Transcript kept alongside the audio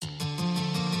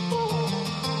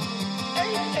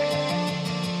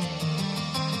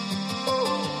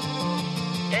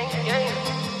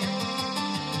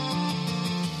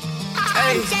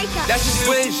That's a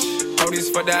switch.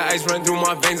 Police for that ice run through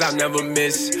my veins, I never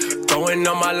miss. Throwing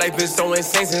on my life is so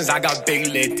insane since I got big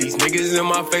lit. These niggas in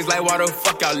my face like, why the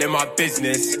fuck y'all in my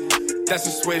business? That's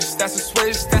a switch, that's a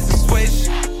switch, that's a switch.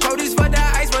 Police for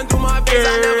that ice run through my veins,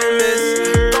 I never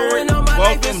miss. Throwing on my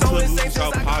life is so insane since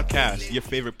I got Podcast, your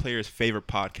favorite player's favorite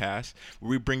podcast, where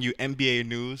we bring you NBA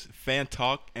news, fan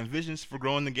talk, and visions for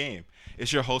growing the game.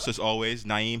 It's your host, as always,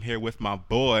 Naeem, here with my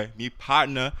boy, me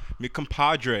partner, me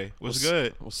compadre. What's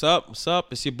good? What's up? What's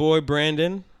up? It's your boy,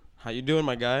 Brandon. How you doing,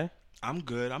 my guy? I'm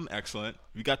good. I'm excellent.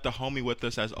 We got the homie with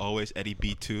us, as always, Eddie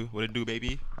B2. What it do,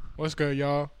 baby? What's good,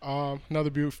 y'all?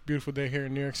 Another beautiful day here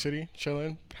in New York City,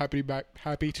 chilling. Happy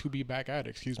to be back at it.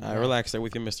 Excuse me. Relax there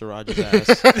with your Mr. Rogers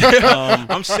ass.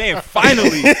 I'm saying,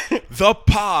 finally, the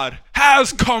pod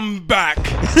has come back.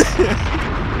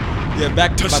 Yeah,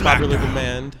 back to To my popular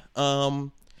SmackDown.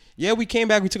 demand. Yeah, we came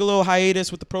back. We took a little hiatus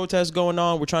with the protests going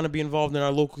on. We're trying to be involved in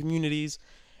our local communities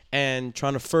and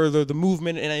trying to further the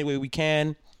movement in any way we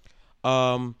can.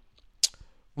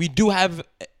 We do have,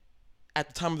 at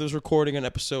the time of this recording, an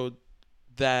episode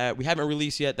that we haven't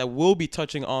released yet that will be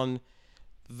touching on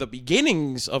the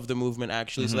beginnings of the movement,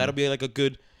 actually. So that'll be like a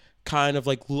good kind of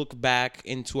like look back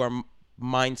into our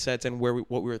mindsets and what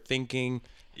we were thinking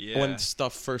when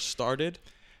stuff first started.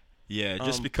 Yeah,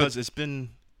 just because it's been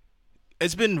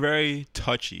very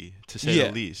touchy, to say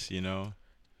the least, you know.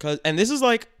 And this is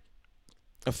like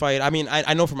a fight. I mean,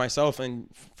 I know for myself and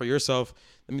for yourself,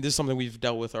 I mean, this is something we've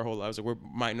dealt with our whole lives. Like, we're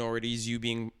minorities, you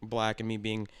being black and me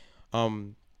being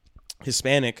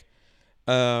Hispanic.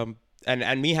 And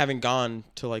me having gone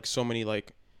to like so many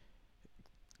like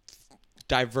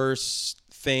diverse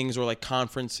things or like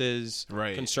conferences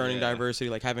concerning diversity,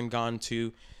 like having gone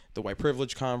to the White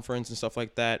Privilege Conference and stuff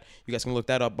like that. You guys can look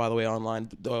that up, by the way, online,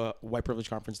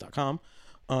 whiteprivilegeconference.com,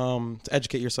 to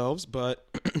educate yourselves. But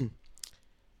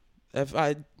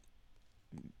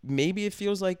maybe it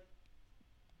feels like,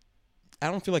 I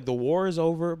don't feel like the war is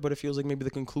over, but it feels like maybe the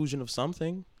conclusion of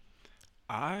something.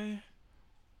 I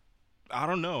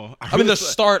don't know. I mean, the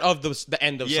start of the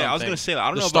end of something. Yeah, I was going to say that. I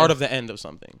don't know. The start of the end of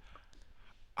something.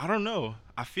 I don't know.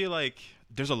 I feel like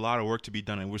there's a lot of work to be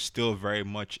done, and we're still very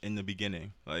much in the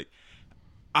beginning. Like,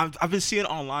 I've been seeing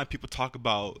online people talk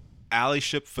about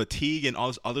allyship fatigue and all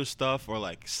this other stuff, or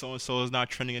like so-and-so is not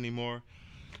trending anymore.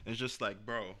 And it's just like,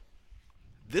 bro,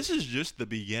 this is just the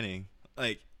beginning.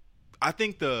 Like, I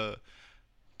think the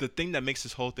thing that makes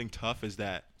this whole thing tough is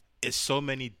that it's so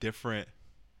many different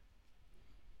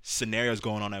scenarios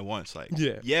going on at once. Like,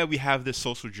 yeah, we have this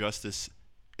social justice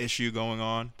issue going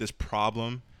on, this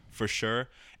problem for sure,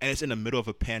 and it's in the middle of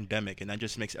a pandemic, and that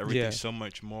just makes everything so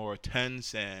much more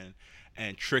tense and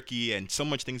tricky, and so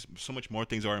much more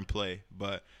things are in play.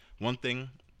 But one thing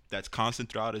that's constant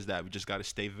throughout is that we just got to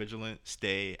stay vigilant,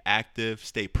 stay active,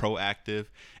 stay proactive,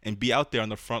 and be out there on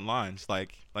the front lines.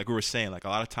 Like we were saying, like a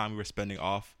lot of time we were spending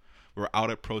off. We were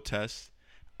out at protests,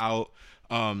 out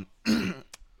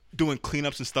doing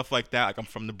cleanups and stuff like that. Like, I'm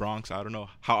from the Bronx. I don't know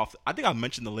how often. I think I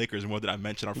mentioned the Lakers more than I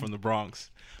mentioned I'm from the Bronx.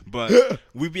 But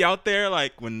we'd be out there,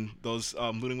 like, when those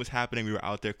looting was happening, we were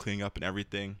out there cleaning up and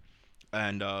everything.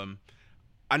 And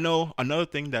I know another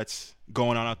thing that's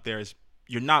going on out there is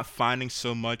you're not finding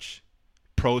so much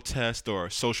protest or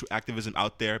social activism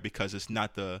out there because it's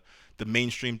not the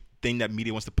mainstream thing that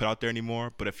media wants to put out there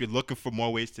anymore. But if you're looking for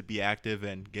more ways to be active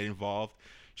and get involved,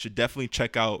 you should definitely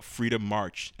check out Freedom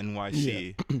March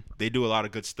NYC. Yeah. They do a lot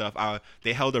of good stuff.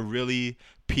 They held a really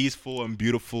peaceful and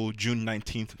beautiful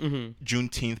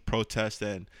Juneteenth protest,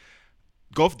 and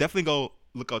definitely go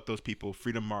look out those people.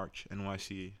 Freedom March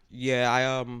NYC.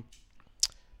 Yeah,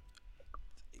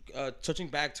 touching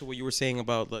back to what you were saying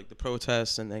about like the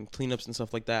protests and then cleanups and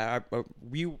stuff like that.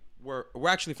 We're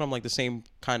actually from like the same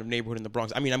kind of neighborhood in the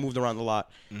Bronx. I mean, I moved around a lot,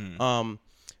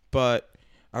 but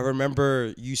I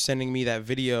remember you sending me that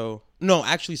video. No,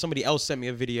 actually, somebody else sent me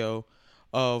a video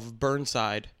of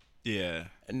Burnside. Yeah,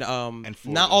 and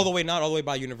not all the way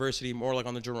by University, more like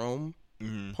on the Jerome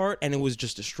part, and it was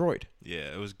just destroyed.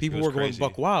 Yeah, it was. People were going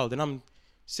buck wild, and I'm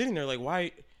sitting there like,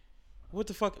 why? What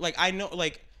the fuck? Like, I know,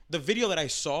 like the video that I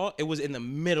saw, it was in the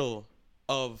middle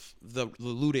of the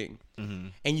looting,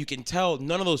 and you can tell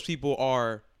none of those people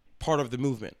are part of the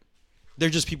movement. They're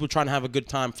just people trying to have a good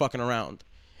time fucking around.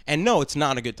 And no, it's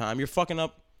not a good time. You're fucking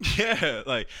up. Yeah,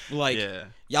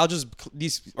 y'all just,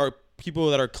 these are people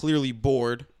that are clearly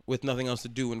bored with nothing else to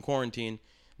do in quarantine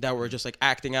that were just like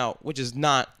acting out, which is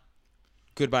not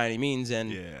good by any means.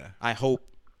 And I hope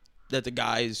that the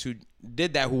guys who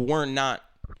did that, who weren't not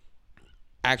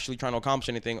actually trying to accomplish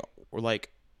anything, or like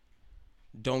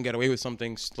don't get away with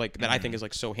something like that, I think is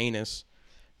like so heinous.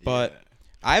 But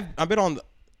I've been on.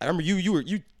 I remember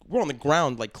you we're on the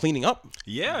ground like cleaning up.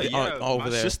 Yeah. Over My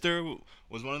there. sister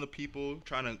was one of the people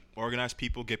trying to organize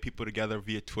people, get people together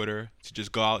via Twitter to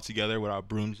just go out together with our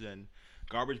brooms and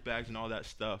garbage bags and all that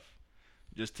stuff,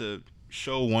 just to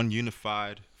show one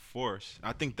unified force.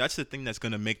 I think that's the thing that's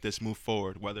going to make this move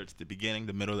forward, whether it's the beginning,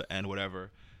 the middle, the end,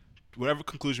 whatever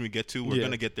conclusion we get to, we're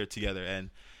going to get there together. And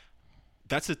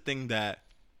that's the thing that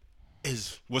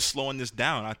was slowing this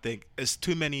down. I think it's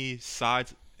too many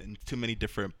sides and too many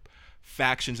different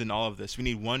factions in all of this. We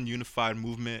need one unified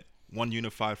movement, one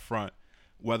unified front,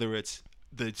 whether it's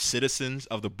the citizens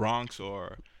of the Bronx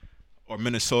or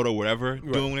Minnesota, whatever,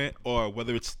 doing it, or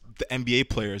whether it's the NBA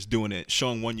players doing it,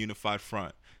 showing one unified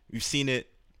front. We've seen it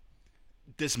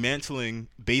dismantling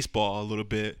baseball a little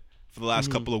bit for the last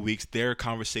couple of weeks. Their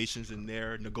conversations and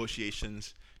their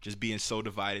negotiations just being so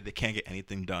divided, they can't get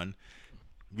anything done.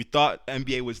 We thought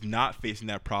NBA was not facing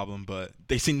that problem, but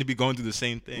they seem to be going through the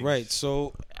same thing. Right.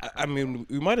 So, I mean,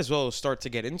 we might as well start to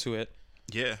get into it.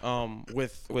 Yeah.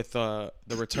 With the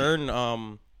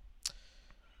return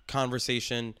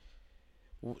conversation.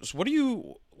 So what do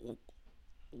you?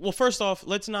 Well, first off,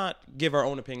 let's not give our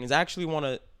own opinions. I actually want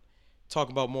to talk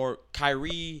about more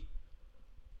Kyrie's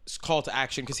call to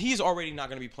action, because he's already not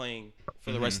going to be playing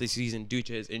for the rest of the season due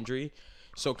to his injury.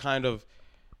 So I kind of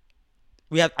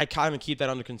keep that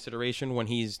under consideration when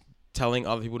he's telling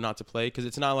other people not to play, because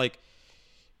it's not like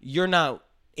you're not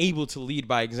able to lead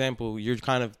by example. You're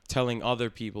kind of telling other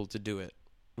people to do it,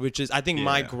 which is, I think,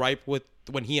 my gripe with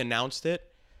when he announced it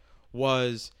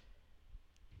was,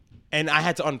 and I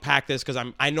had to unpack this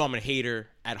because I know I'm a hater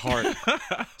at heart.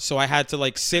 So I had to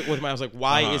like sit with I was like,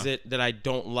 why is it that I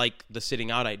don't like the sitting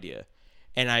out idea?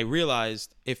 And I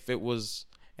realized if it was,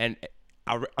 and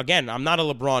again, I'm not a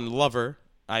LeBron lover.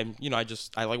 I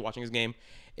like watching his game.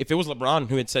 If it was LeBron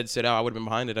who had said sit out, I would have been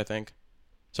behind it, I think.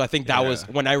 So I think that was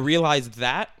when I realized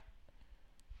that,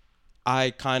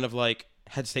 I kind of like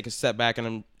had to take a step back,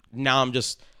 and I'm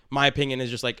just, my opinion is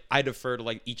just like I defer to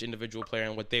like each individual player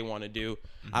and what they want to do.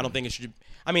 I don't think it should.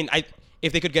 I mean,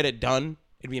 if they could get it done,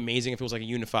 it'd be amazing if it was like a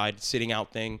unified sitting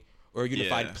out thing or a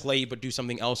unified play, but do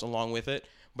something else along with it.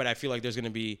 But I feel like there's going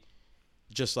to be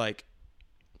just like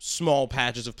small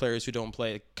patches of players who don't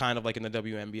play, kind of like in the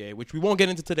WNBA, which we won't get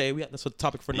into today. That's a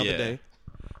topic for another day.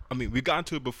 I mean, we got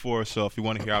into it before, so if you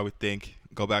want to hear how we think,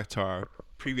 go back to our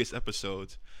previous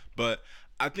episodes. But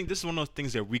I think this is one of those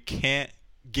things that we can't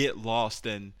get lost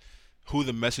in who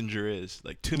the messenger is.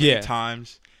 Like, too many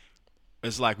times,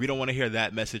 it's like we don't want to hear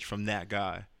that message from that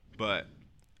guy. But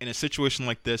in a situation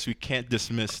like this, we can't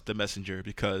dismiss the messenger,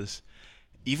 because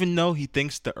even though he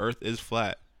thinks the earth is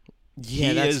flat,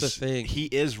 that's the thing. He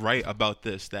is right about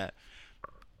this, that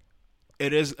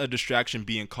it is a distraction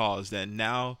being caused. And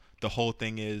now the whole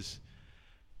thing is,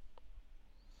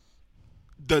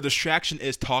 the distraction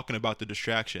is talking about the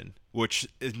distraction, which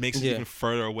it makes it even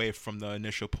further away from the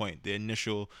initial point, the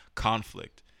initial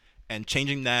conflict. And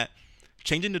changing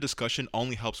the discussion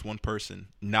only helps one person,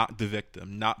 not the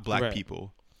victim, not black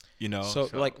people. You know. So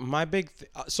like my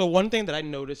so one thing that I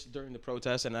noticed during the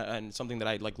protest, and something that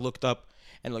I like looked up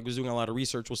and like was doing a lot of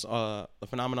research, was a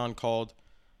phenomenon called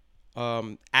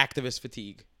activist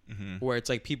fatigue, where it's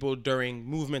like people during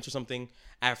movements or something,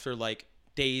 after like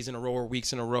days in a row or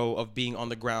weeks in a row of being on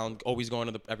the ground, always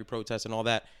going to every protest and all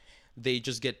that, they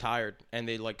just get tired and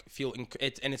they like feel and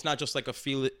it's not just like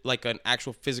like an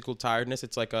actual physical tiredness.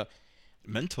 It's like a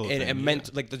mental thing,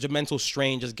 like the mental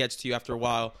strain just gets to you after a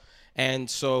while. And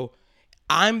so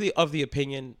I'm of the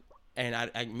opinion, and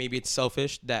I maybe it's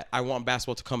selfish, that I want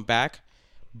basketball to come back,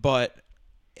 but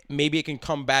maybe it can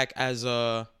come back as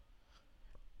a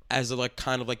like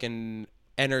kind of like an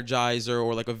energizer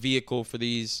or like a vehicle for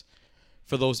those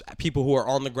people who are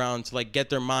on the ground to like get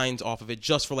their minds off of it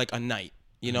just for like a night.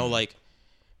 You know, like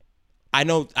I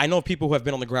know people who have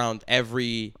been on the ground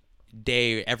every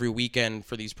day, every weekend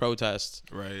for these protests.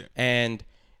 Right. And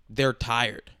they're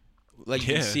tired. Like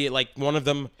you can see it. Like one of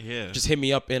them just hit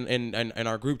me up in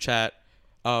our group chat,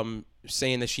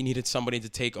 saying that she needed somebody to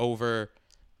take over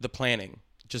the planning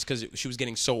just because she was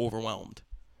getting so overwhelmed.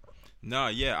 No,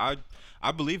 I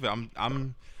believe it.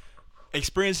 I'm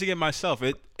experiencing it myself.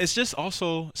 It's just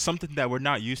also something that we're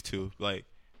not used to. Like,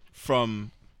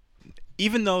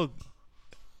 even though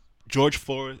George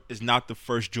Floyd is not the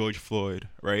first George Floyd,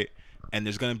 right? And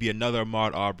there's gonna be another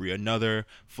Ahmaud Arbery, another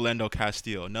Philando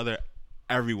Castile, another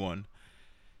everyone.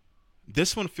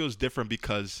 This one feels different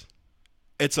because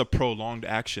it's a prolonged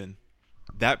action.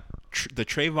 The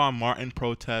Trayvon Martin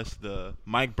protest, the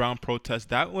Mike Brown protest,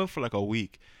 that went for like a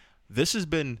week. This has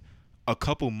been a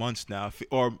couple months now,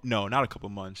 or no, not a couple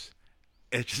months.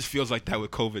 it just feels like that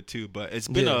with COVID too. But it's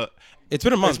been a month. It's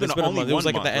been a month. It was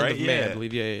like at the end of May, I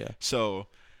believe. Yeah. So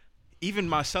even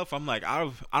myself, I'm like, I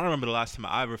don't remember the last time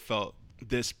I ever felt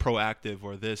this proactive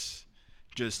or this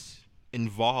just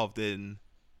involved in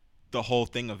the whole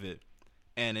thing of it.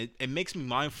 And it makes me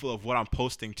mindful of what I'm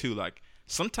posting too. Like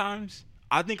sometimes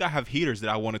I think I have heaters that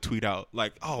I want to tweet out.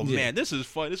 Like, oh man, this is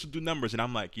fun. This will do numbers. And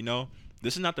I'm like,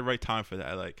 this is not the right time for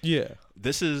that. Like,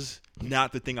 this is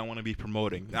not the thing I want to be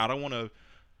promoting. I don't want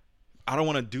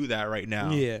to do that right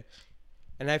now. Yeah.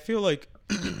 And I feel like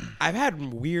I've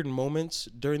had weird moments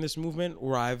during this movement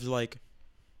where I've like,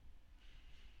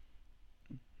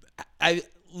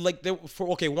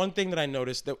 one thing that I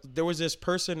noticed, that there was this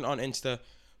person on Insta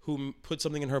who put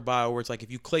something in her bio where it's like,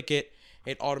 if you click it,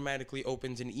 it automatically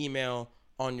opens an email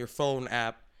on your phone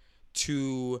app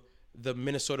to the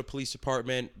Minnesota Police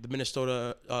Department, the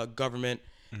Minnesota government,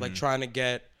 like trying to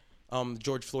get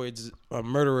George Floyd's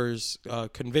murderers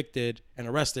convicted and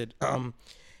arrested.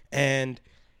 And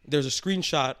there's a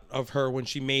screenshot of her when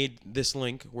she made this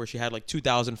link where she had like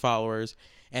 2,000 followers,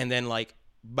 and then like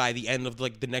by the end of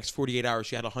like the next 48 hours,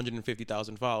 she had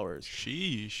 150,000 followers.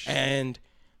 Sheesh. And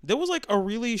there was like a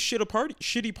really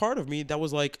shitty part of me that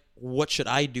was like, what should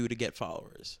I do to get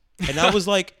followers? And I was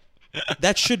like,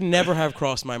 that should never have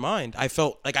crossed my mind. I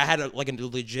felt like I had a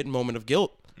legit moment of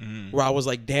guilt where I was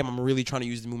like, damn, I'm really trying to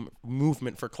use the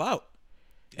movement for clout.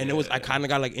 And I kind of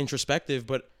got like introspective,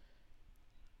 but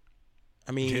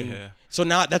I mean, so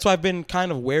now that's why I've been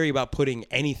kind of wary about putting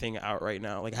anything out right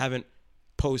now. Like I haven't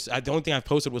posted. The only thing I've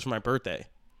posted was for my birthday.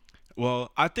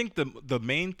 Well, I think the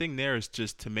main thing there is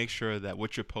just to make sure that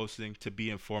what you're posting to be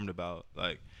informed about,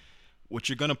 like what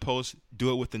you're gonna post,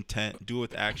 do it with intent, do it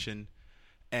with action,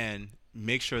 and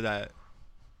make sure that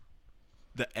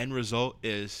the end result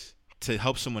is to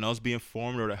help someone else be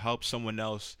informed or to help someone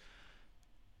else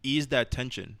ease that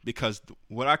tension. Because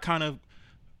what I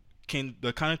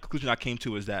the kind of conclusion I came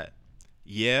to is that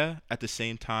at the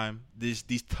same time these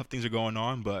tough things are going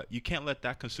on, but you can't let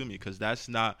that consume you, because that's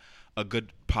not a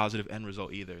good positive end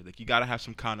result either. Like you got to have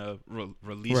some kind of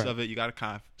release of it. You got to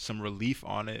kind of some relief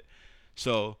on it.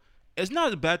 So it's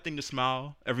not a bad thing to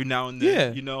smile every now and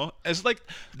then. It's like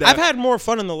that. I've had more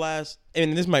fun in the last,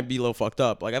 and this might be a little fucked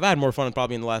up, like I've had more fun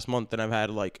probably in the last month than I've had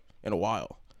like in a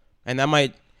while. And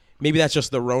maybe that's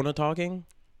just the Rona talking.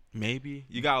 Maybe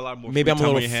you got a lot more. Maybe I'm a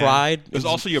little fried. It was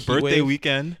also your birthday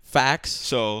weekend. Facts.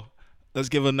 So let's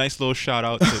give a nice little shout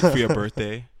out for your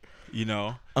birthday. You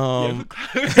clap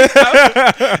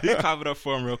it up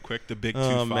for him real quick. The big 2-5.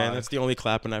 Oh man, that's the only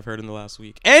clapping I've heard in the last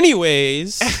week.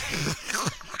 Anyways,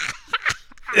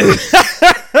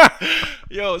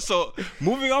 so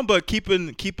moving on, but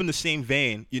keeping the same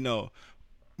vein.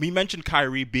 We mentioned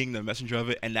Kyrie being the messenger of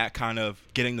it, and that kind of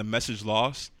getting the message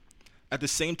lost. At the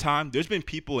same time, there's been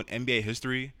people in NBA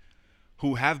history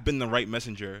who have been the right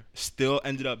messenger, still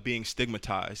ended up being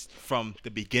stigmatized from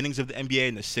the beginnings of the NBA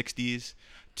in the 60s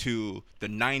to the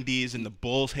 90s and the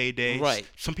Bulls' heyday. Right.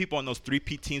 Some people on those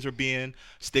 3-peat teams were being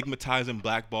stigmatized and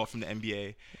blackballed from the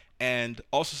NBA. And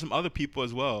also some other people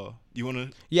as well. You want to?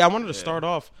 Yeah, I wanted to start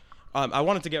off. I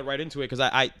wanted to get right into it because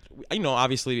I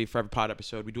obviously for every pod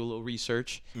episode, we do a little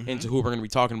research into who we're going to be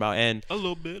talking about. And a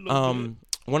little bit.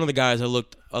 One of the guys I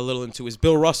looked a little into is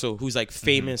Bill Russell, who's like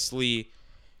famously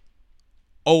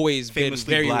always been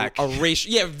very black.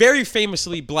 Very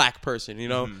famously black person,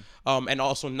 and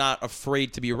also not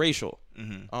afraid to be racial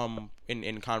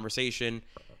in conversation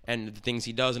and the things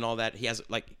he does and all that. He has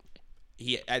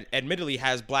he admittedly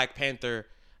has Black Panther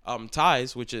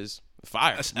ties, which is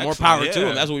fire. That's more excellent. power to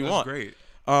him. That's what we want. Great.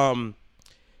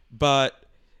 But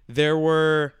there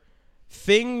were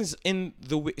things in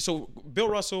the so Bill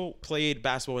Russell played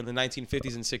basketball in the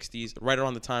 1950s and 60s, right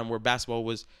around the time where basketball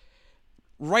was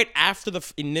right after the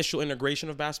initial integration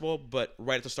of basketball, but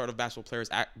right at the start of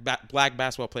black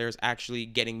basketball players actually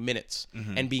getting minutes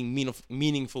and being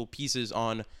meaningful pieces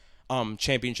on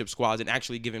championship squads and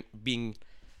actually being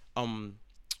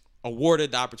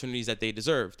awarded the opportunities that they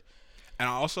deserved. And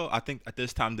I think at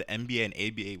this time the NBA and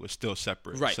ABA was still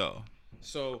separate. Right.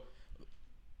 So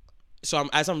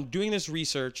as I'm doing this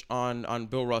research on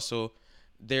Bill Russell,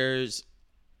 there's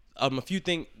a few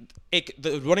things.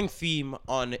 The running theme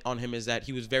on him is that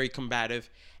he was very combative,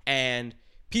 and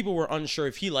people were unsure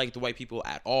if he liked the white people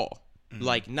at all.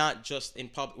 Like not just in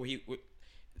public, where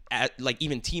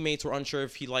even teammates were unsure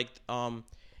if he liked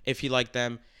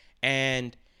them,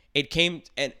 and it came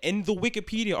and in the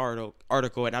Wikipedia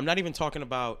article, and I'm not even talking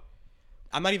about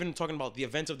the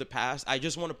events of the past. I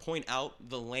just want to point out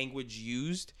the language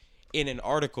used in an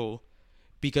article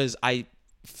because I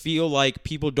feel like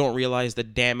people don't realize the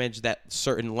damage that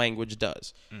certain language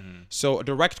does. So a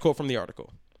direct quote from the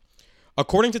article.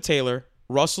 According to Taylor,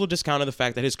 Russell discounted the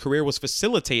fact that his career was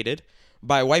facilitated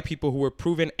by white people who were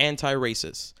proven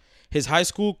anti-racist. His high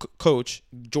school coach,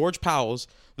 George Powell's,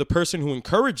 the person who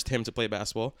encouraged him to play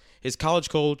basketball, his college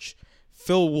coach,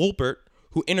 Phil Wolpert,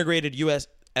 who integrated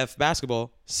USF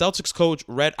basketball, Celtics coach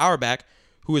Red Auerbach,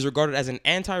 who is regarded as an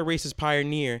anti-racist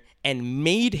pioneer and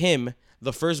made him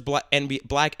the first black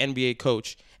NBA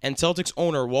coach, and Celtics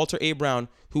owner Walter A. Brown,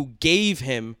 who gave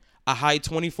him a high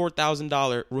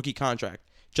 $24,000 rookie contract,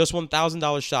 just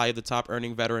 $1,000 shy of the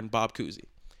top-earning veteran Bob Cousy.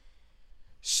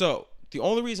 So, the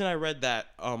only reason I read that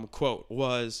quote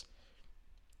was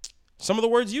some of the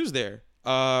words used there.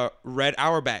 Red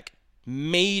Auerbach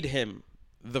made him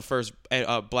the first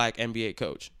black NBA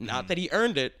coach. Not that he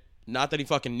earned it. Not that he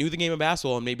fucking knew the game of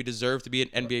basketball and maybe deserved to be an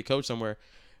NBA coach somewhere.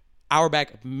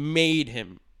 Auerbach made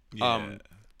him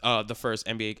the first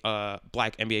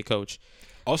black NBA coach.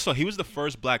 Also, he was the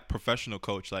first black professional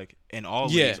coach, like in all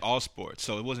leagues, all sports.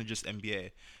 So it wasn't just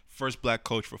NBA. First black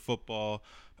coach for football.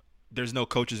 There's no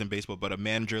coaches in baseball, but a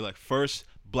manager, like first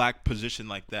black position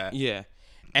like that. Yeah,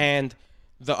 and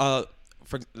the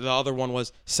other one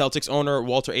was Celtics owner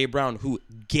Walter A. Brown, who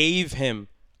gave him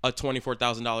a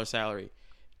 $24,000 salary.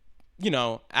 You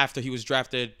know, after he was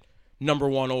drafted number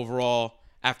 1 overall,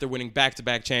 after winning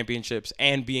back-to-back championships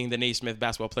and being the Naismith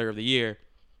Basketball Player of the Year,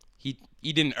 he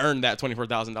didn't earn that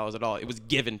 $24,000 at all. It was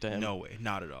given to him. No way,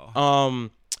 not at all.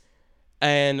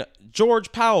 And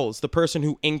George Powell's the person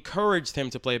who encouraged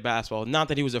him to play basketball. Not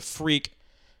that he was a freak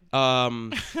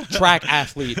track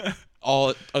athlete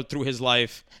all through his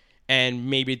life, and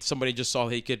maybe somebody just saw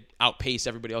he could outpace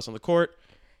everybody else on the court.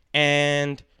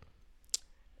 And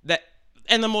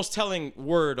the most telling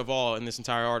word of all in this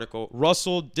entire article,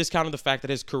 Russell discounted the fact that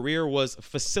his career was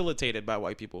facilitated by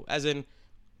white people. As in,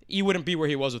 he wouldn't be where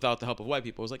he was without the help of white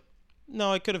people. It was like,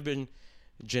 no, it could have been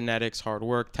genetics, hard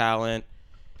work, talent,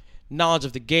 knowledge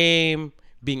of the game,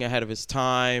 being ahead of his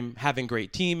time, having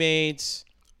great teammates.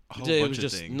 It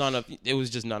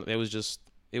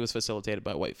was facilitated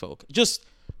by white folk. Just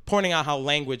pointing out how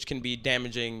language can be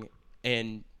damaging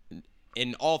in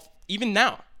all, even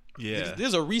now. Yeah.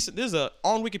 There's on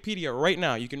Wikipedia right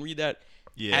now. You can read that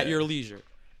at your leisure.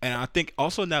 And I think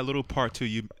also in that little part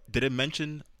too, did it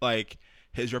mention like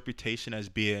his reputation as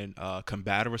being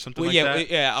combative or something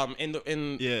that?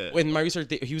 In my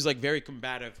research, he was like very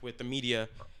combative with the media,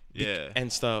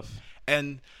 and stuff.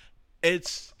 And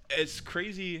it's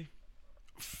crazy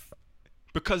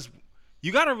because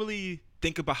you gotta really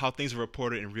think about how things are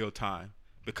reported in real time.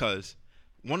 Because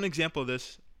one example of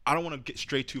this, I don't want to get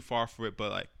straight too far for it, but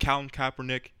like Colin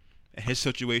Kaepernick and his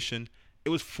situation, it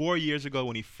was 4 years ago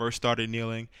when he first started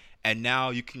kneeling, and now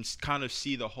you can kind of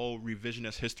see the whole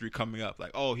revisionist history coming up.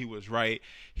 Like, oh, he was right,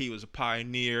 he was a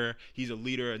pioneer, he's a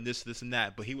leader, and this, and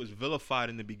that, but he was vilified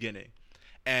in the beginning.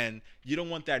 And you don't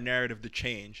want that narrative to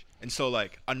change. And so,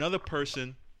 like, another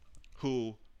person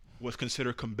who was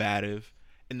considered combative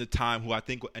in the time, who I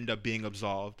think will end up being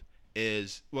absolved,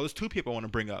 is, well, there's two people I want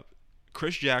to bring up.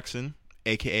 Chris Jackson,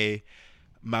 a.k.a.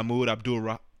 Mahmoud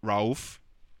Abdul-Rauf.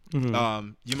 Mm-hmm.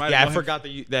 You might I forgot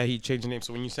that he changed the name.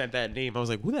 So when you said that name, I was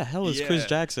like, who the hell is Chris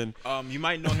Jackson? You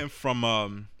might know him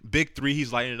from Big Three.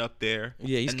 He's lighting it up there.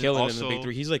 Yeah, he's killing it in the Big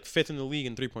Three. He's like 5th in the league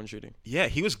in 3-point shooting. Yeah,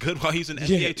 he was good while he was in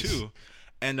NBA too.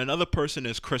 And another person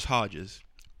is Chris Hodges,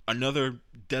 another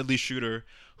deadly shooter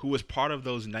who was part of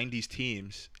those 90s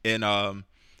teams on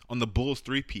the Bulls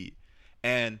three-peat.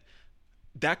 And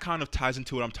that kind of ties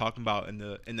into what I'm talking about in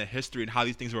the history and how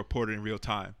these things are reported in real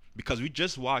time. Because we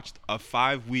just watched a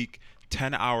 5-week,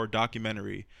 10-hour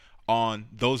documentary on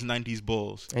those 90s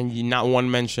Bulls. And not one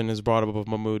mention is brought up of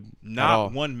Mahmoud.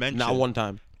 Not one mention. Not one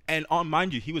time. And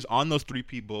mind you, he was on those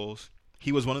 3P Bulls.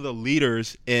 He was one of the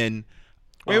leaders in...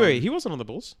 Wait, he wasn't on the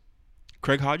Bulls?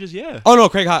 Craig Hodges, yeah. Oh, no,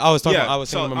 Craig Hodges. I'm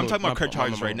talking about Craig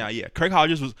Hodges right now, yeah. Craig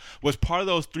Hodges was part of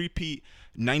those 3P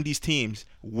 90s teams,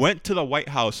 went to the White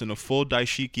House in a full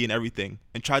dashiki and everything,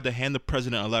 and tried to hand the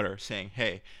president a letter saying,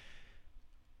 hey,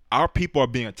 our people are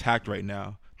being attacked right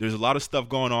now. There's a lot of stuff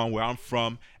going on where I'm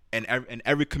from, and in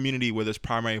every community where there's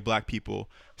primarily black people,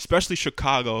 especially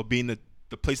Chicago being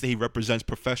the place that he represents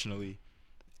professionally.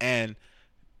 And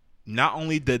not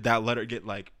only did that letter get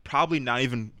like probably not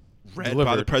even read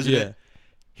by the president,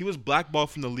 he was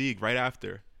blackballed from the league right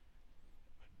after.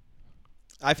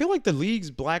 I feel like the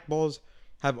league's blackballs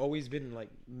have always been like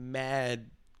mad.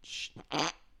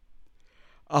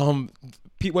 When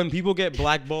people get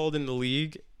blackballed in the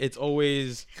league, it's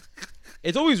always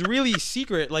really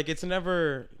secret. Like, it's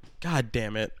never. God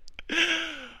damn it.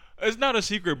 It's not a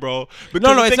secret, bro.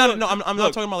 No, it's not. No, I'm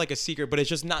not talking about like a secret, but it's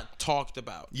just not talked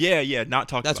about. Yeah, not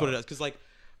talked about. That's what it is. Because, like,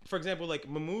 for example, like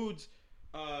Mahmoud's,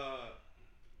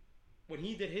 when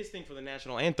he did his thing for the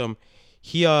national anthem,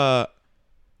 he NBA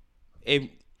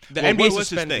what was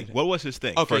his thing? What was his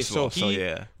thing? Okay, first of all?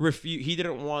 He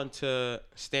didn't want to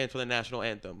stand for the national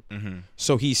anthem,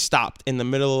 so he stopped in the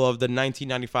middle of the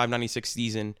 1995-96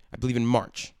 season, I believe in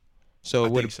March. So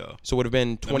it would have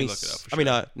been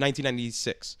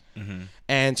 1996.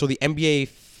 And so the NBA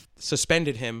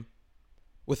suspended him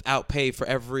without pay for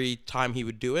every time he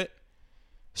would do it.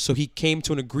 So he came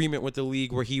to an agreement with the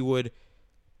league where he would.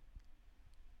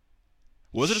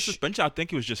 Was it a suspension? I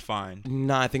think he was just fined.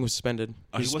 Nah, I think it was suspended.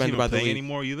 He wasn't even playing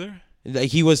anymore either?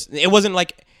 He was. It wasn't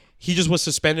like he just was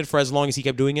suspended for as long as he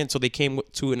kept doing it. So they came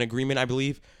to an agreement, I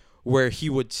believe, where he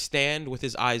would stand with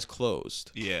his eyes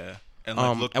closed. Yeah. And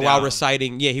like look and down. while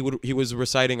reciting, he was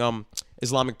reciting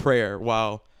Islamic prayer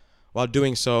while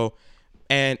doing so.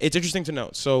 And it's interesting to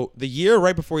note. So the year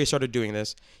right before he started doing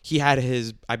this, he had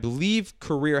his, I believe,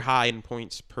 career high in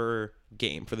points per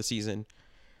game for the season.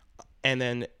 And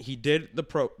then he did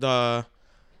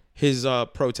his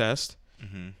protest.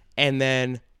 And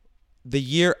then the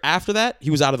year after that,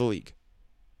 he was out of the league.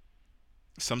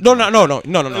 No.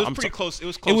 It was pretty close. It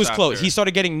was close. It was close. He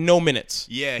started getting no minutes.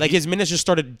 Yeah. Like his minutes just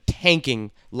started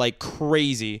tanking like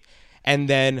crazy. And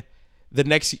then the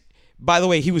next, by the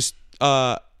way, he was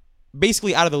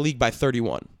basically out of the league by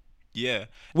 31. Yeah.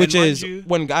 Which is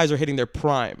when guys are hitting their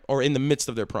prime or in the midst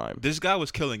of their prime. This guy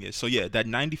was killing it. So yeah, that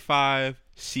 95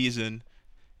 season,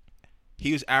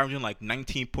 he was averaging like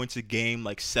 19 points a game,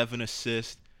 like 7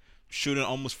 assists, shooting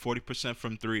almost 40%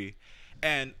 from three.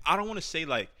 And I don't want to say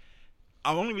like, the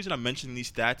only reason I'm mentioning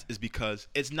these stats is because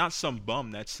it's not some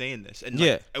bum that's saying this. And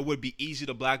like, it would be easy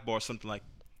to blackball something like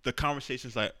the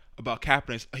conversations like about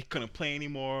Kaepernick, he couldn't play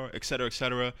anymore, et cetera, et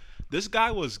cetera. This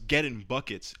guy was getting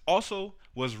buckets. Also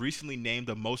was recently named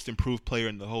the most improved player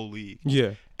in the whole league.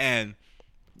 Yeah. And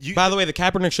by the way, the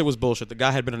Kaepernick shit was bullshit. The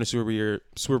guy had been in a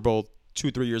Super Bowl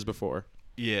 2-3 years before.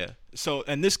 Yeah. So,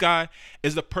 and this guy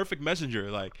is the perfect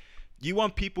messenger. Like, you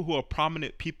want people who are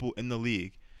prominent people in the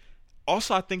league.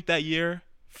 Also, I think that year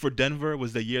for Denver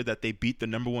was the year that they beat the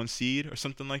number 1 seed or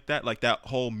something like that. Like that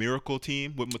whole miracle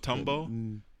team with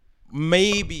Mutombo.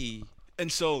 Maybe.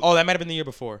 And so. Oh, that might have been the year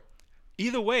before.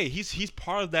 Either way, he's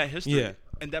part of that history. Yeah.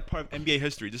 And that part of NBA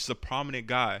history. This is a prominent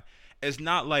guy. It's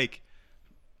not like.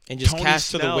 And just Tony cast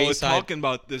Snell to the wayside. Talking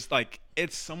about this, like,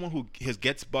 it's someone who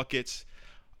gets buckets,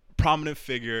 prominent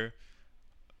figure.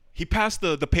 He passed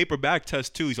the paper bag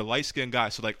test too. He's a light-skinned guy.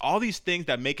 So like all these things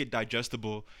that make it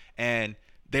digestible, and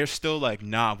they're still like,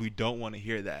 nah, we don't want to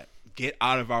hear that. Get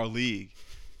out of our league.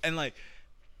 And like,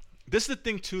 this is the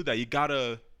thing too that you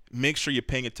gotta make sure you're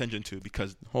paying attention to,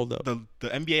 because hold up, the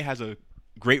NBA has a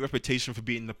great reputation for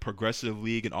being the progressive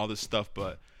league and all this stuff,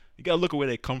 but you gotta look at where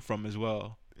they come from as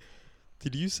well.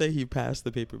 Did you say he passed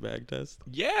the paper bag test?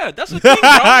 Yeah, that's the thing, bro.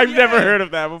 I've never heard of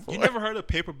that before. You never heard of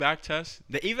paper bag test?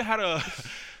 They even had a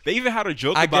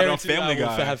joke about it on Family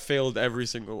Guy. I have failed every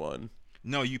single one.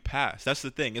 No, you passed. That's the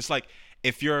thing. It's like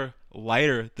if you're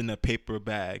lighter than a paper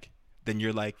bag, then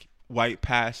you're like white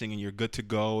passing and you're good to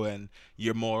go and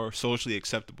you're more socially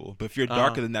acceptable. But if you're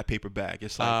darker than that paper bag,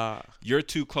 it's like you're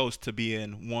too close to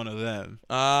being one of them.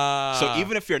 So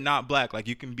even if you're not black, like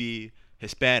you can be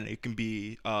Hispanic, you can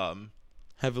be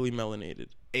heavily melanated,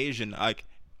 Asian. Like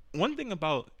one thing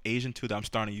about Asian too that I'm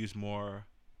starting to use more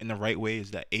in the right way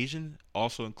is that Asian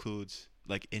also includes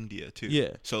like India too.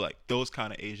 Yeah. So like those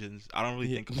kind of Asians, I don't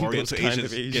really think Oriental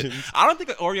Asians. Asians. I don't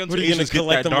think Oriental Asians get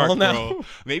that them dark, all now? bro.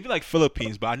 Maybe like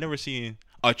Philippines, but I've never seen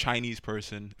a Chinese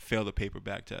person fail the paper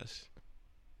bag test.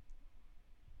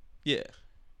 Yeah.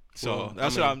 So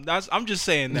I'm just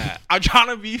saying that. I'm trying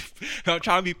to be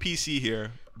PC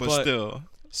here, but still.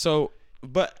 So,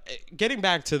 but getting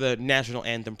back to the national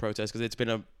anthem protest, because it's been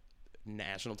a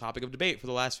national topic of debate for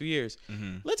the last few years.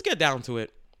 Let's get down to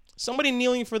it. Somebody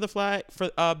kneeling for the flag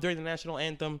during the national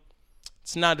anthem,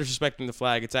 it's not disrespecting the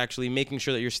flag. It's actually making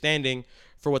sure that you're standing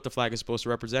for what the flag is supposed to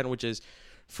represent, which is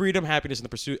freedom, happiness, and the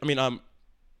pursuit.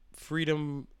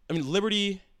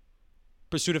 Liberty,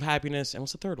 pursuit of happiness, and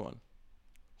what's the third one?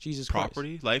 Jesus Christ.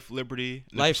 Property, life, liberty,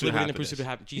 and the pursuit of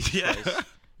happiness. Jesus Christ.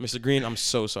 Mr. Green, I'm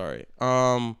so sorry.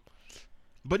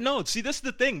 But no, see, this is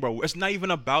the thing, bro. It's not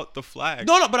even about the flag.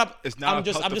 No, but I'm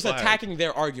just attacking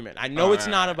their argument. I know it's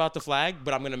not about the flag,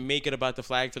 but I'm gonna make it about the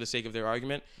flag for the sake of their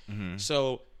argument.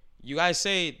 So you guys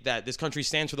say that this country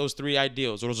stands for those 3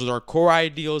 ideals. Those are our core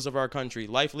ideals of our country: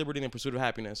 life, liberty, and the pursuit of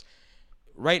happiness.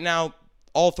 Right now,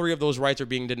 all 3 of those rights are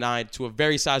being denied to a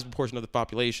very sizable portion of the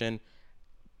population.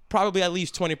 Probably at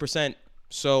least 20%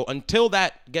 So until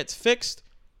that gets fixed,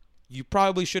 you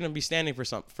probably shouldn't be standing for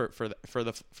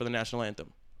the national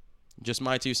anthem. Just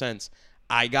my 2 cents.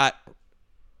 I got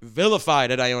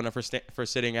vilified at Iona for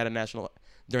sitting at a national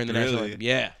during the national anthem.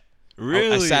 Yeah.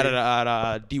 Really? I sat at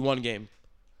a D1 game.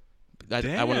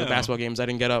 At one of the basketball games. I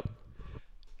didn't get up.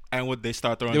 And would they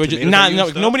start throwing? They were just,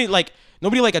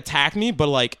 nobody attacked me, but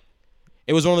like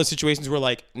it was one of those situations where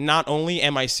like not only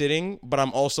am I sitting, but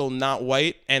I'm also not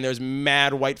white, and there's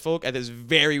mad white folk at this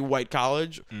very white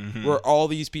college where all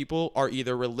these people are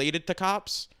either related to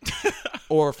cops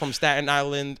or from Staten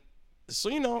Island. So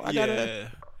I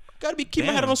gotta be keep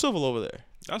my head on a swivel over there.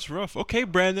 That's rough. Okay,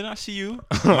 Brandon, I see you.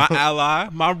 My ally,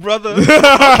 my brother.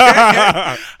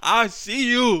 I see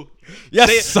you.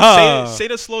 Yes, sir. Say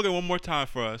the slogan one more time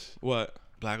for us. What?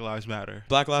 Black Lives Matter.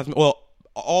 Black Lives. Well,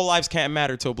 all lives can't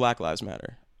matter till Black Lives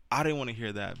matter. I didn't want to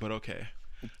hear that, but okay.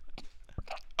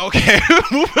 Okay.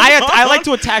 I like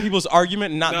to attack people's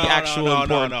argument, not the actual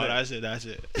important thing. That's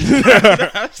it.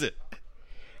 That's it.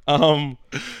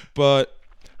 But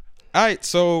all right,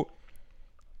 so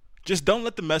just don't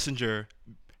let the messenger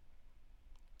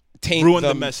ruin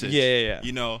the message.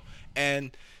 Yeah.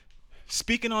 And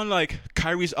speaking on like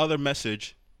Kyrie's other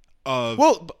message of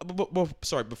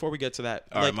sorry, before we get to that,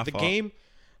 all like right, the fault. game,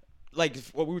 like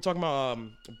what we were talking about,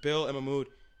 Bill and Mahmood,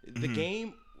 the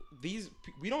game,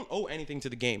 we don't owe anything to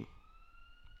the game.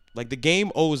 Like the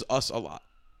game owes us a lot,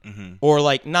 or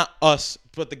like not us,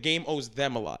 but the game owes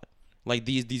them a lot. Like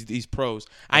these pros,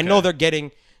 okay. I know they're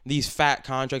getting these fat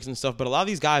contracts and stuff, but a lot of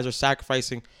these guys are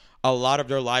sacrificing a lot of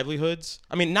their livelihoods.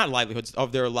 I mean, not livelihoods,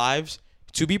 of their lives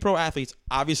to be pro athletes.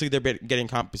 Obviously, they're getting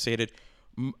compensated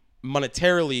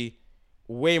monetarily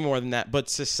way more than that, but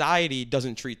society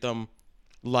doesn't treat them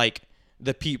like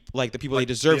the people they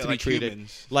deserve to be treated.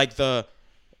 Humans. Like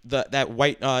that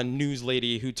white news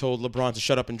lady who told LeBron to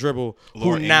shut up and dribble,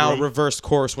 Laura who now Ingram. reversed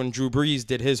course when Drew Brees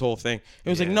did his whole thing. It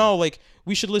was like, no, like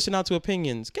we should listen out to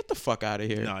opinions. Get the fuck out of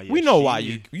here. Nah, yeah, we know why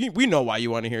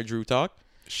you want to hear Drew talk.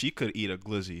 She could eat a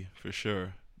glizzy for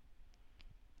sure.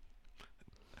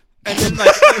 And then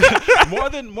like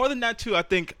more than that too, I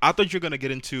thought you're gonna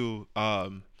get into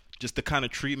just the kind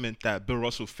of treatment that Bill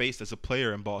Russell faced as a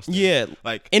player in Boston. Yeah,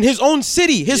 like in his own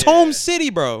city, his home city,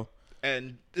 bro.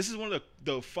 And this is one of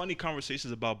the funny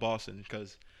conversations about Boston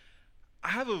because I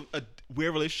have a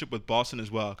weird relationship with Boston as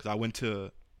well because I went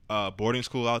to boarding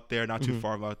school out there, not too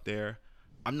far out there.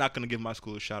 I'm not gonna give my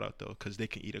school a shout out though because they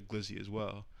can eat a glizzy as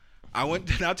well. I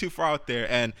went not too far out there,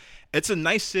 and it's a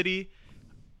nice city.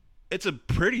 It's a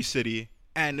pretty city,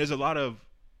 and there's a lot of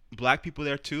black people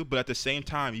there too. But at the same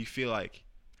time, you feel like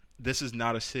this is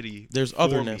not a city. There's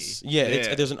otherness.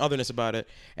 Yeah. There's an otherness about it,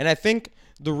 and I think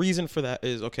the reason for that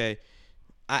is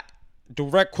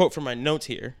direct quote from my notes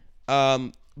here.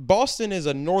 Boston is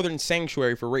a northern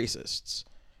sanctuary for racists.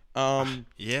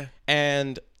 Yeah.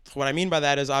 And what I mean by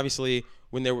that is obviously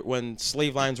when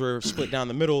slave lines were split down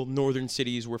the middle, northern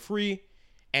cities were free,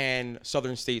 and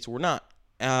southern states were not.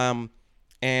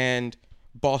 And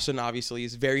Boston obviously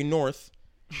is very north.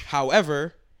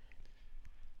 However,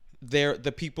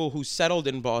 the people who settled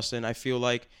in Boston, I feel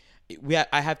like we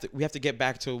have to get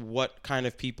back to what kind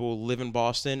of people live in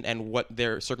Boston and what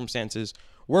their circumstances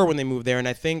were when they moved there. And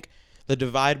I think the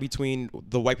divide between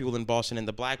the white people in Boston and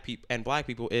the black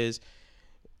people is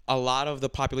a lot of the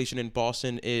population in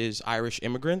Boston is Irish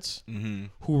immigrants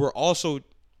who were also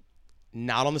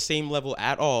not on the same level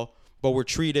at all, but were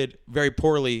treated very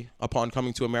poorly upon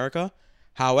coming to America.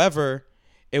 However,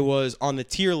 it was on the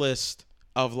tier list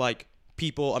of like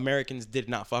people Americans did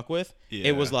not fuck with. Yeah.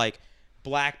 It was like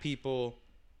black people,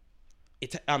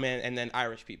 and then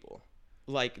Irish people.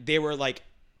 Like they were like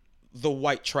the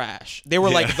white trash. They were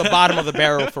like the bottom of the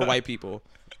barrel for white people.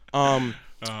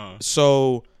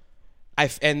 So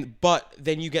but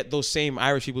then you get those same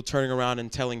Irish people turning around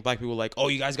and telling black people like, oh,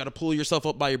 you guys got to pull yourself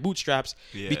up by your bootstraps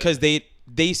because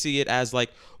they see it as like,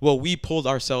 well, we pulled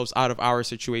ourselves out of our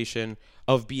situation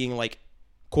of being like,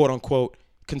 quote unquote,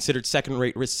 considered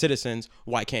second-rate citizens.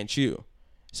 Why can't you?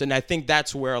 So and I think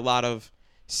that's where a lot of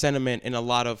sentiment in a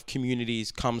lot of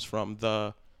communities comes from.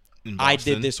 I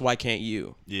did this, why can't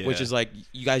you? Yeah. Which is like,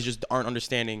 you guys just aren't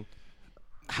understanding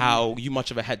how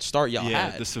much of a head start y'all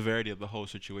had. The severity of the whole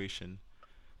situation.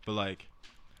 But like,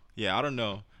 yeah, I don't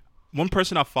know. One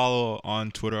person I follow on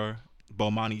Twitter,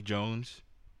 Bomani Jones,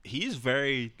 he's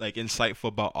very like insightful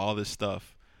about all this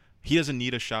stuff. He doesn't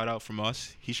need a shout out from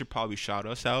us. He should probably shout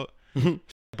us out.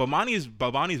 Bomani's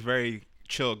very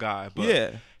chill guy,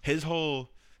 but his whole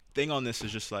thing on this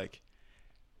is just like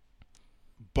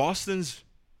Boston's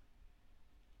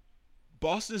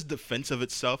defense of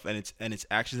itself and its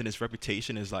actions and its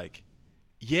reputation is like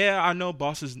Yeah, I know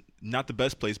Boston's not the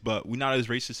best place, but we're not as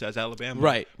racist as Alabama.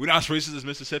 Right. We're not as racist as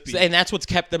Mississippi. And that's what's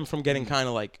kept them from getting kind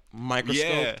of like microscoped.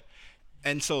 Yeah.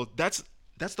 And so that's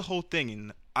the whole thing.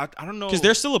 And I don't know. Because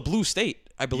they're still a blue state,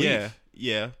 I believe.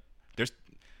 Yeah.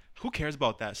 Who cares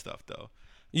about that stuff, though?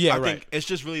 Yeah, I think it's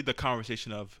just really the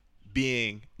conversation of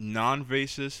being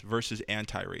non-racist versus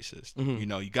anti-racist. Mm-hmm. You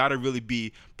know, you got to really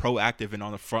be proactive and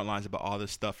on the front lines about all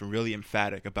this stuff and really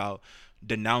emphatic about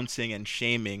denouncing and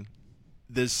shaming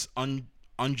this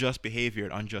unjust behavior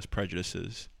and unjust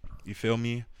prejudices. You feel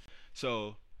me?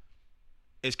 So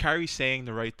is Kyrie saying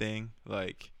the right thing?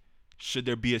 Like, should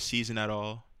there be a season at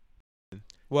all?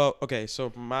 Well, okay,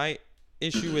 so my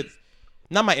issue with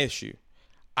not my issue.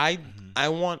 I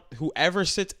want whoever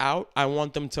sits out, I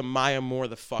want them to Maya Moore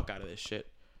the fuck out of this shit.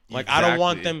 Like exactly.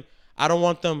 I don't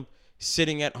want them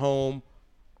sitting at home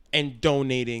and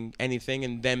donating anything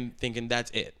and them thinking that's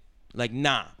it. Like,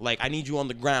 nah. Like, I need you on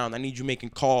the ground. I need you making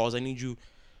calls. I need you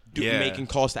making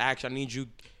calls to action. I need you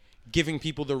giving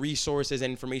people the resources and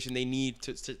information they need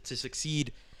to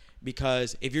succeed.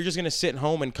 Because if you're just going to sit at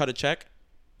home and cut a check,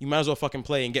 you might as well fucking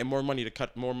play and get more money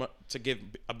to give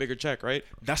a bigger check, right?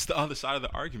 That's the other side of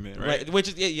the argument, right? Which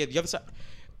is, the other side.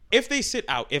 If they sit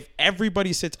out, if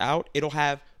everybody sits out, it'll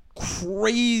have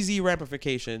crazy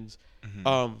ramifications.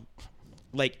 Mm-hmm.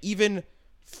 Like, even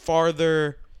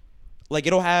farther... Like,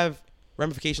 it'll have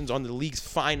ramifications on the league's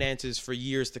finances for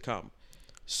years to come.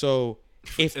 So,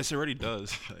 if... This already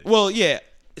does. Well, yeah.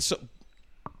 So...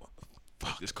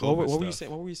 This what were you saying?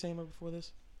 What were you saying before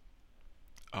this?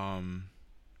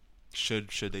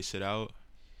 Should they sit out?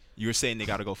 You were saying they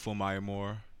got to go full Maya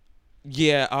Moore.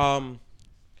 Yeah.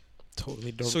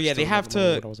 Totally don't. So, yeah, they have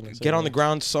to get on the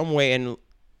ground some way and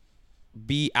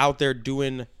be out there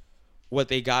doing what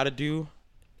they got to do.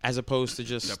 As opposed to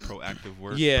just... That proactive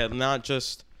work. Yeah, not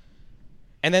just...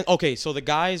 And then, okay, so the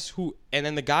guys who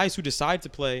decide to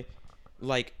play,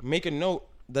 like, make a note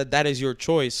that is your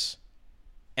choice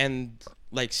and,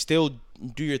 like, still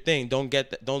do your thing. Don't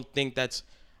think that's,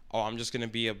 oh, I'm just going to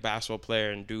be a basketball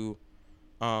player and do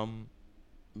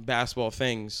basketball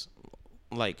things.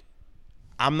 Like,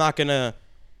 I'm not going to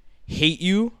hate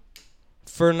you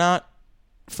for not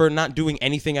doing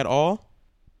anything at all.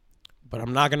 But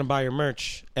I'm not gonna buy your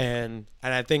merch, and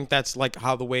I think that's like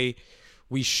how the way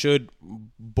we should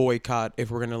boycott if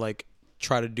we're gonna like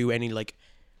try to do any like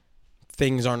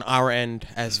things on our end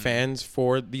as fans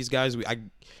for these guys.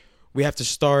 We have to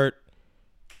start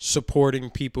supporting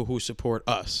people who support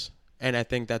us, and I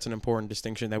think that's an important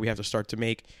distinction that we have to start to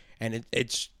make, and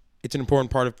it's an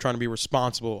important part of trying to be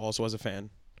responsible also as a fan.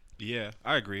 Yeah,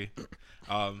 I agree.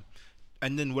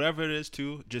 And then whatever it is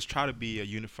too, just try to be a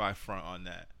unified front on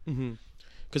that.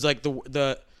 Because like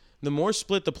the more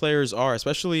split the players are,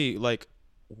 especially like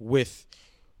with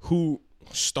who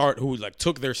like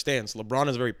took their stance. LeBron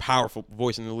is a very powerful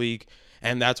voice in the league,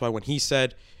 and that's why when he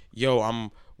said, "Yo,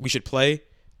 we should play,"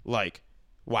 like,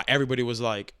 why everybody was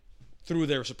like threw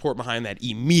their support behind that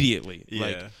immediately. Yeah.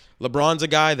 Like, LeBron's a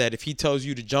guy that if he tells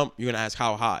you to jump, you're gonna ask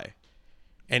how high,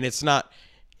 and it's not.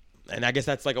 And I guess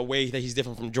that's like a way that he's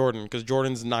different from Jordan, because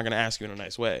Jordan's not going to ask you in a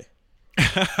nice way.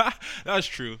 That's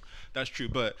true.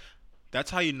 But that's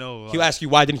how you know. He'll ask you,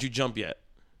 why didn't you jump yet?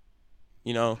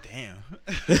 You know? Damn.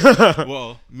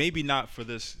 Well, maybe not for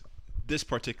this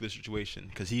particular situation,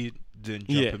 because he didn't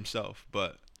jump himself.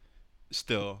 But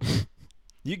still,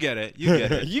 you get it.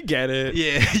 You get it.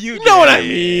 Yeah, you know what I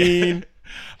mean.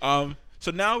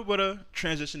 So now we're going to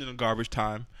transition into garbage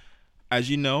time. As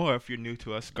you know, or if you're new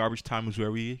to us, garbage time is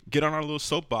where we get on our little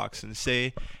soapbox and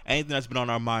say anything that's been on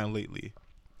our mind lately.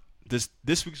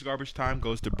 This week's garbage time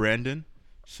goes to Brandon.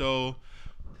 So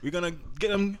we're gonna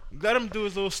let him do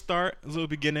his little start, his little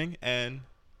beginning, and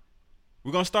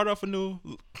we're gonna start off a new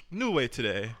way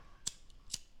today.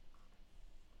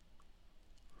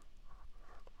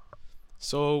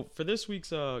 So for this week's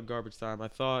garbage time, I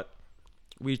thought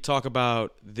we'd talk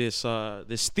about this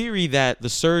theory that the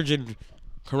surge in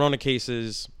Corona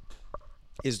cases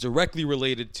is directly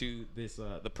related to this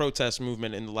the protest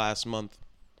movement in the last month.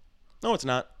 No, it's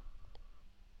not.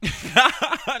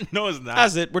 No, it's not.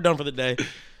 That's it. We're done for the day.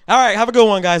 All right, have a good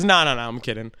one, guys. No, I'm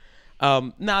kidding.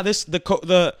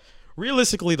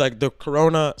 Realistically, like, the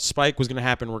Corona spike was gonna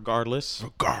happen regardless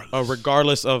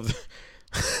of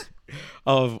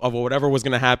of whatever was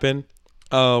gonna happen.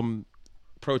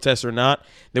 Protests or not,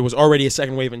 there was already a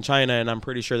second wave in China, and I'm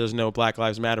pretty sure there's no Black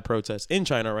Lives Matter protests in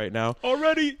China right now.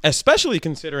 Already, especially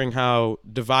considering how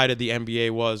divided the NBA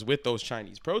was with those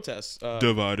Chinese protests.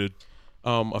 Divided.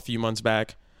 A few months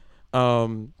back,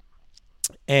 and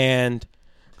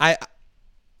I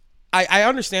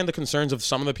understand the concerns of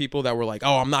some of the people that were like,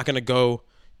 "Oh, I'm not gonna go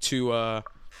to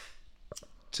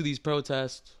these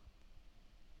protests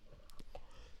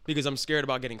because I'm scared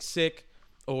about getting sick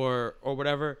or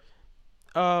whatever.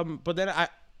 But then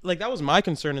that was my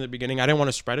concern in the beginning. I didn't want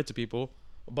to spread it to people.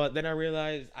 But then I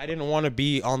realized I didn't want to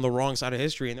be on the wrong side of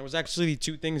history. And there was actually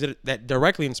two things that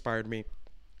directly inspired me.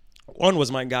 One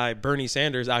was my guy, Bernie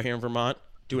Sanders, out here in Vermont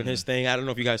doing his thing. I don't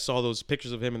know if you guys saw those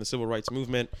pictures of him in the civil rights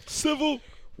movement.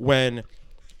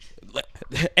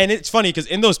 And it's funny because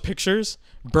in those pictures,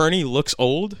 Bernie looks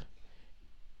old.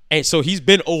 And so he's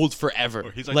been old forever.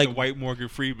 Or he's like the white Morgan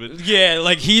Freeman. Yeah,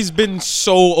 like he's been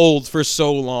so old for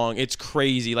so long. It's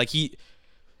crazy.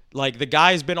 Like the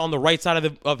guy's been on the right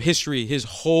side of history his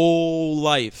whole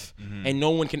life, and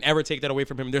no one can ever take that away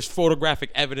from him. There's photographic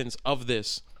evidence of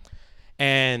this,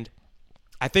 and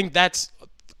I think that's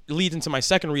leads into my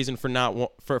second reason for not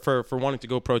for wanting to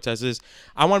go protest is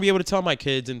I want to be able to tell my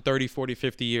kids in 30, 40,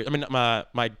 50 years. I mean,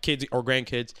 my kids or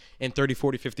grandkids in 30,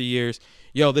 40, 50 years.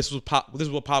 Yo, this is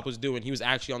what Pop was doing. He was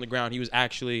actually on the ground. He was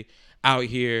actually out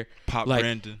here, Pop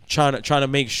Brandon, trying to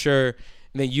make sure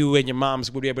that you and your moms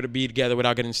would be able to be together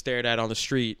without getting stared at on the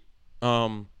street.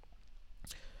 I'm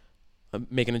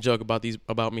making a joke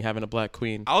about me having a black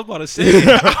queen. I was about to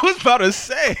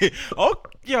say. Oh,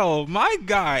 yo, my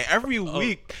guy every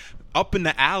week up in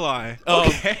the ally.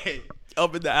 Okay.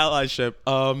 Up in the allyship.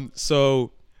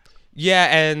 So yeah,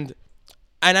 and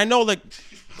I know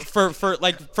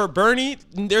for Bernie,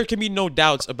 there can be no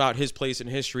doubts about his place in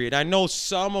history. And I know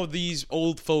some of these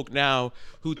old folk now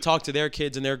who talk to their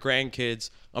kids and their grandkids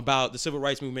about the civil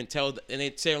rights movement, and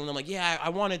they tell them like, yeah, I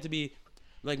wanted to be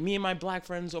like me and my black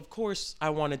friends. Of course,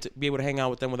 I wanted to be able to hang out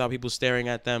with them without people staring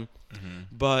at them.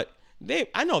 But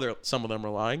I know some of them are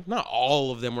lying. Not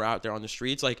all of them were out there on the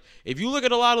streets. Like if you look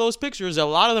at a lot of those pictures, a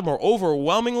lot of them are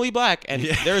overwhelmingly black, and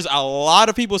there's a lot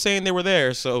of people saying they were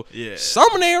there. So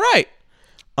something ain't right.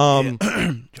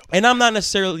 And I'm not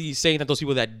necessarily saying that those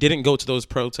people that didn't go to those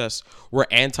protests were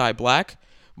anti-black,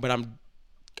 but I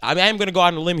am going to go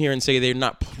out on a limb here and say they're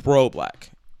not pro-black.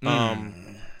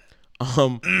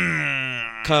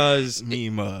 Cause me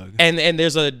mug. And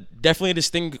there's definitely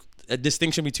a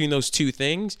distinction between those two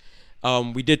things.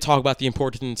 We did talk about the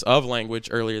importance of language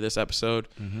earlier this episode.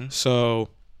 So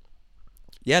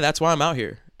yeah, that's why I'm out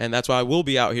here, and that's why I will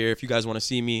be out here if you guys want to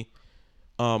see me.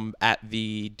 At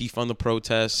the defund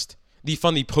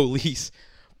the police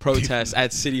protest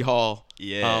at City Hall.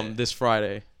 This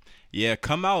Friday. Yeah,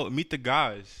 come out, meet the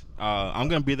guys. I'm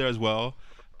gonna be there as well.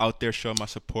 Out there showing my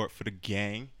support for the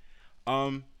gang.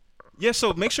 So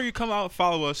make sure you come out and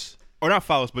follow us. Or not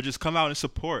follow us, but just come out and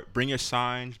support. Bring your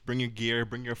signs, bring your gear,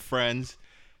 bring your friends,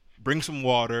 bring some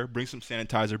water, bring some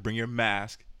sanitizer, bring your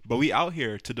mask. But we out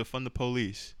here to defund the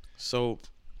police. So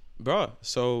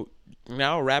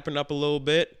now wrapping up a little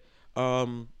bit, we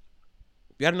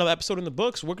got another episode in the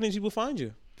books. Where can these people find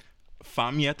you?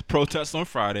 Find me at the protest on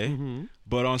Friday.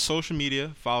 But on social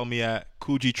media, follow me at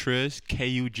Kujitriz,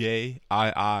 KUJIITRIZZ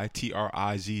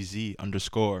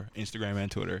 _ Instagram and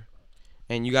Twitter.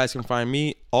 And you guys can find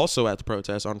me also at the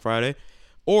protest on Friday.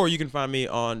 Or you can find me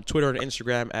on Twitter and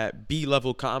Instagram at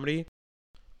B-Level Comedy.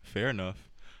 Fair enough.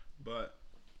 But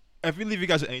if we leave you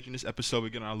guys with anything in this episode,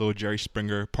 we're getting our little Jerry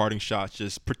Springer parting shots.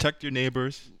 Just protect your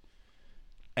neighbors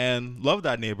and love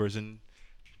that neighbors, and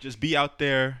just be out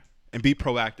there and be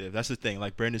proactive. That's the thing.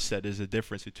 Like Brandon said, there's a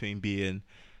difference between being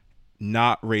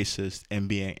not racist and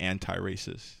being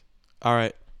anti-racist. All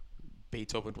right.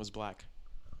 Beethoven was black.